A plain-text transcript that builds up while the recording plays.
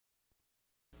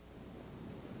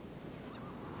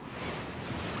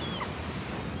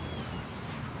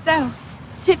So,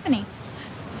 Tiffany,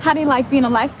 how do you like being a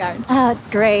lifeguard? Oh, it's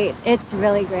great. It's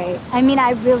really great. I mean,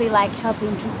 I really like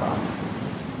helping people.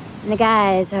 And the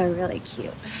guys are really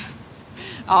cute.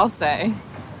 I'll say.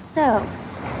 So,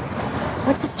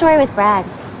 what's the story with Brad?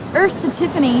 Earth to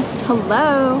Tiffany,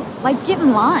 hello. Like, get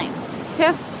in line.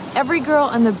 Tiff, every girl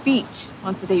on the beach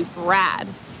wants to date Brad.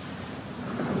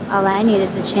 All I need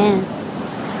is a chance.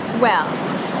 Well,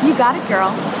 you got it,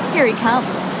 girl. Here he comes.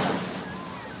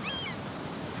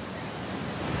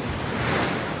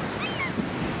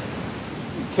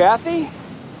 Kathy?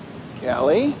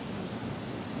 Kelly?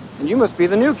 And you must be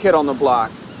the new kid on the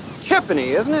block. It's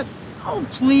Tiffany, isn't it? Oh,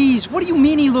 please. What do you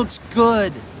mean he looks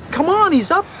good? Come on, he's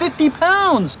up 50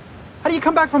 pounds. How do you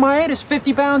come back from hiatus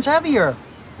 50 pounds heavier?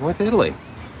 Went to Italy.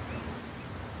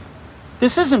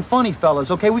 This isn't funny, fellas,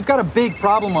 okay? We've got a big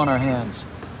problem on our hands.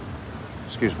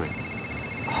 Excuse me.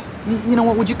 You know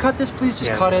what? Would you cut this, please?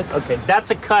 Just cut it. Okay,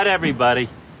 that's a cut, everybody.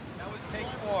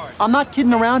 I'm not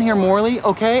kidding around here, Morley,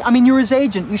 okay? I mean, you're his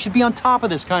agent. You should be on top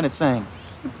of this kind of thing.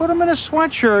 You put him in a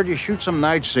sweatshirt, you shoot some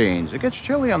night scenes. It gets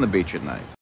chilly on the beach at night.